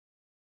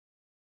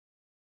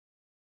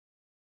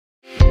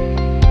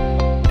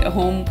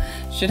home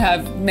should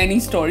have many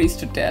stories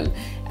to tell.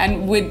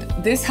 And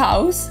with this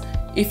house,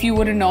 if you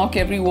were to knock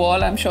every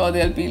wall, I'm sure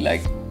there'll be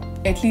like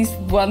at least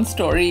one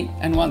story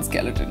and one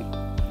skeleton.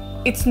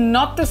 It's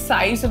not the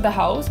size of the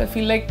house. I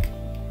feel like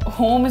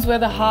home is where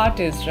the heart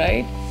is,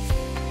 right?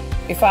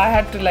 If I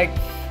had to like,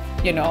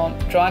 you know,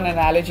 draw an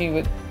analogy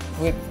with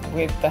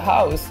the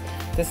house,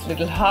 this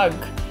little hug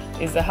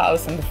is the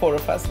house and the four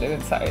of us live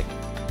inside.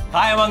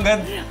 Hi, I'm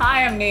Angad.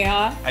 Hi, I'm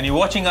Neha. And you're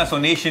watching us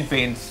on Asian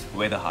Paints,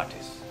 where the heart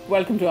is.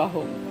 Welcome to our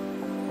home.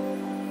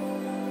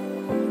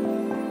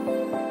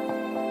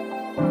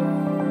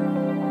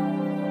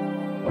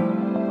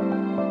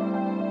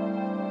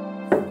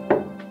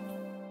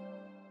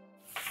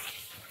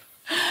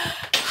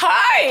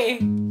 Hi!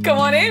 Come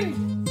on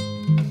in.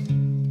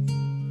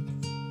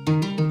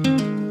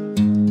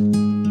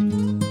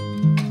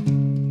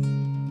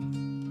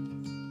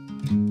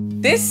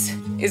 This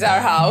is our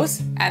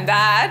house, and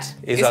that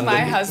is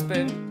my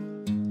husband.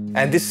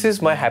 And this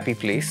is my happy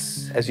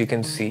place, as you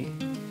can see.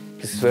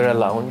 This is where I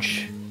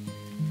lounge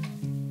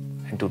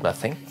and do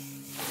nothing.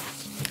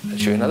 I'll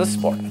show you another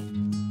spot.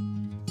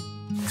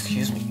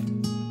 Excuse me.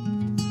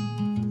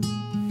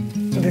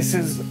 This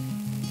is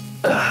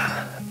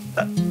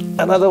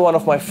another one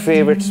of my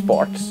favorite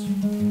spots,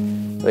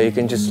 where you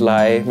can just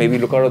lie, maybe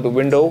look out of the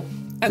window.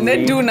 And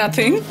then do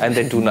nothing. And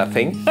then do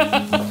nothing.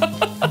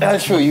 I'll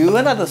show you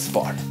another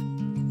spot.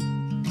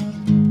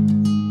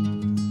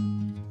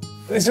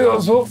 This is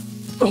also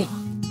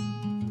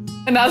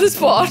another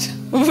spot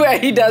where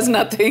he does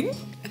nothing.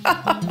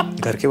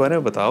 घर के बारे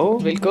में बताओ.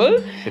 बिल्कुल.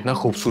 इतना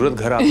खूबसूरत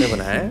घर आपने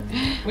बनाया है.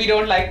 We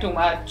don't like too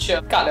much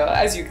color,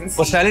 as you can see.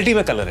 Personality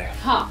में color है.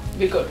 हाँ,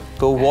 बिल्कुल.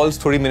 तो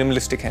walls थोड़ी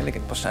minimalistic हैं,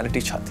 लेकिन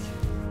personality छाती है.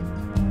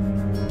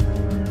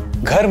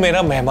 घर में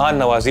ना मेहमान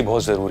नवाजी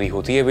बहुत जरूरी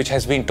होती है, which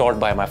has been taught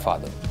by my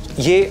father.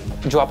 ये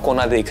जो आप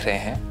कोना देख रहे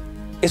हैं,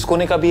 इस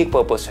कोने का भी एक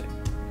purpose है.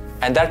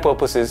 And that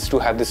purpose is to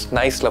have this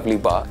nice, lovely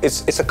bar.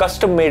 It's a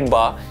custom-made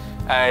bar,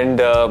 and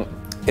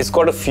it's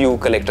got a few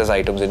collector's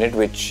items in it,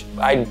 which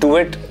I do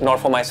it not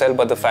for myself,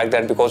 but the fact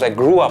that because I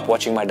grew up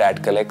watching my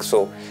dad collect,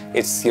 so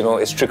it's, you know,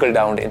 it's trickled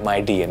down in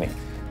my DNA.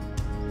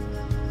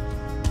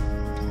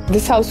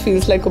 This house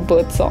feels like a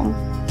bird song,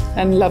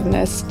 and love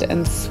nest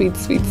and sweet,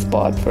 sweet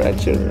spot for our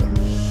children.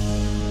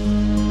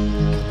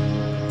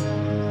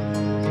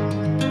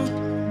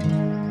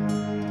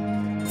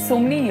 So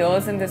many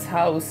years in this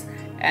house,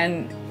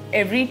 and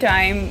every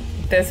time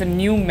there's a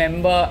new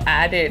member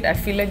added, I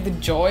feel like the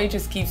joy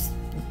just keeps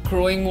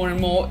growing more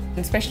and more.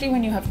 Especially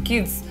when you have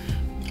kids,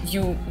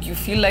 you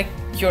feel like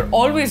you're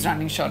always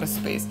running short of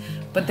space.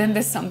 But then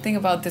there's something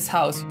about this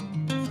house.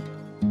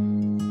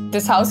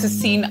 This house has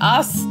seen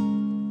us.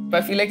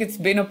 I feel like it's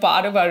been a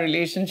part of our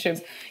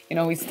relationships. You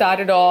know, we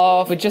started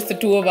off with just the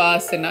two of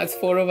us, and now it's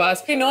four of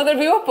us. We know that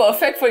we were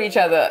perfect for each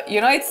other. You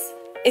know,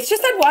 it's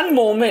just that one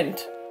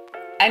moment.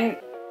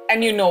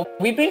 And you know,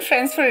 we've been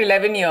friends for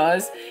 11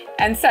 years,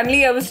 and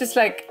suddenly I was just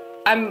like,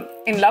 I'm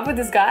in love with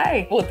this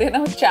guy. Bolte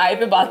na chai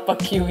pe baat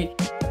pakki hui.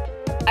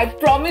 I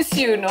promise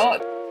you, no,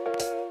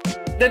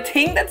 the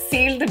thing that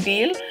sealed the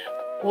deal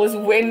was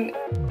when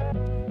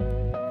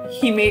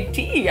he made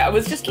tea. I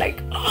was just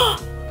like,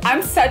 oh,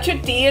 I'm such a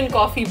tea and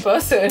coffee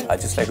person. I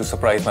just like to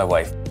surprise my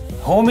wife.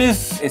 Home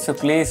it's a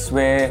place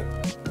where,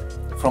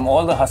 from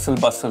all the hustle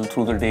bustle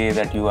through the day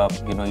that you're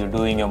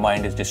doing, your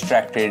mind is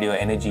distracted, your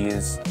energy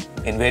is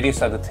in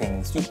various other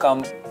things, you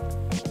come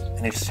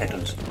and it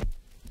settles.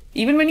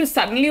 Even when you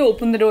suddenly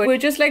open the door, we're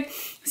just like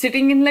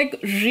sitting in like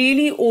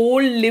really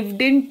old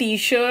lived-in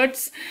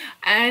t-shirts,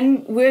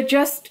 and we're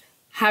just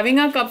having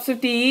our cups of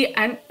tea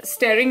and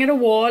staring at a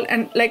wall,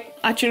 and like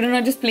our children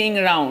are just playing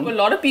around. For a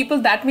lot of people,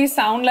 that may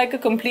sound like a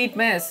complete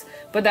mess,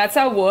 but that's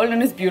our world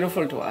and it's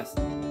beautiful to us.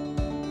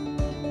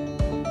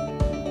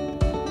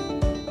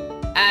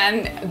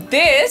 And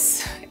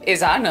this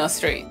is our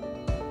nursery.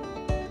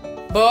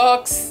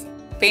 Books,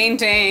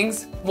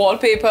 paintings,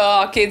 wallpaper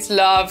our kids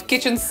love,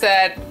 kitchen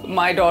set.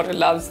 My daughter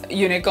loves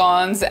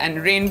unicorns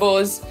and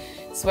rainbows.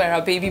 It's where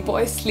our baby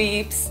boy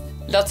sleeps.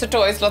 Lots of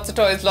toys, lots of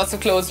toys, lots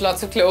of clothes,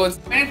 lots of clothes.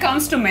 When it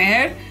comes to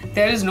Meher,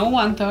 there is no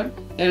 1/3,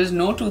 there is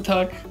no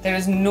 2/3, there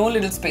is no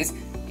little space.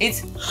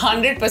 It's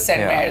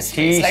 100% Meher's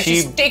space. Like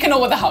she's taken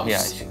over the house.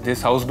 Yeah,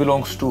 this house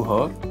belongs to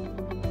her.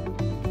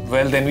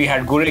 Well, then we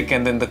had Gurik,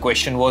 and then the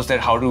question was that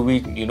how do we,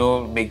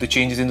 make the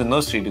changes in the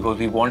nursery, because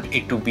we want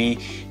it to be,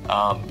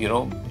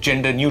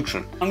 gender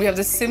neutral. And we have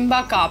the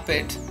Simba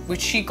carpet,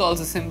 which she calls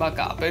a Simba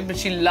carpet, but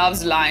she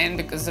loves Lion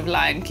because of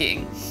Lion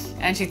King.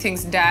 And she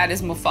thinks Dad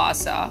is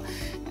Mufasa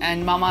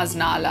and Mama's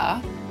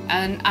Nala.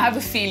 And I have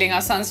a feeling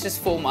our son's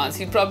just 4 months.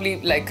 He probably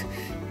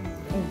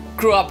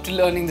grew up to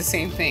learning the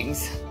same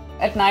things.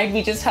 At night,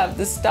 we just have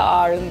the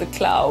star and the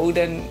cloud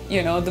and,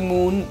 the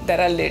moon that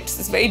are lit.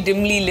 It's very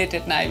dimly lit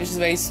at night, which is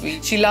very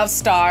sweet. She loves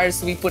stars,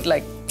 so we put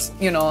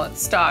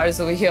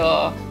stars over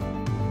here.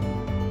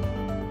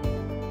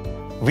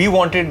 We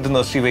wanted the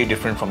nursery very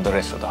different from the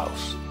rest of the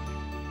house.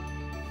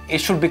 It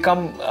should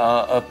become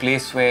a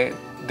place where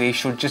they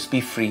should just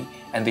be free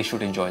and they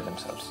should enjoy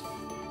themselves.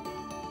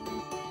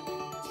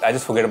 I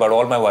just forget about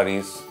all my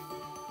worries.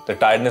 the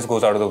tiredness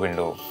goes out of the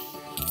window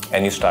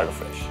and you start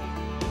afresh.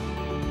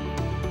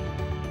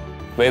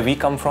 Where we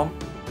come from,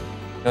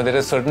 there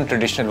is a certain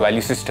traditional value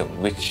system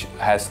which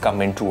has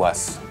come into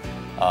us.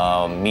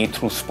 Me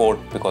through sport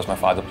because my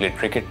father played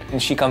cricket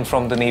and she comes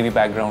from the Navy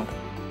background.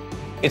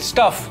 It's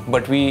tough,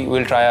 but we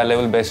will try our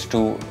level best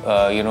to,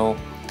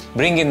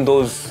 bring in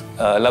those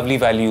lovely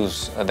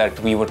values that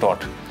we were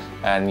taught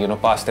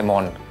and, pass them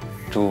on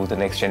to the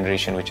next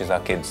generation, which is our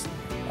kids.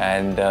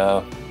 And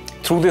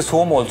through this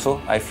home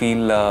also, I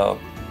feel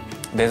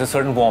there's a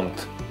certain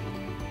warmth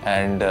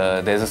and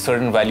there's a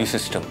certain value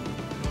system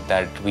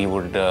that we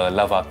would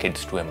love our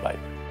kids to imbibe.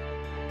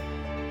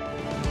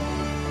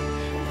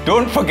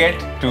 Don't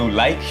forget to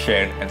like,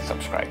 share and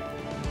subscribe.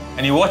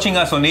 And you're watching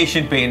us on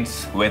Asian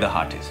Paints, where the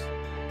heart is.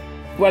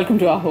 Welcome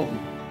to our home.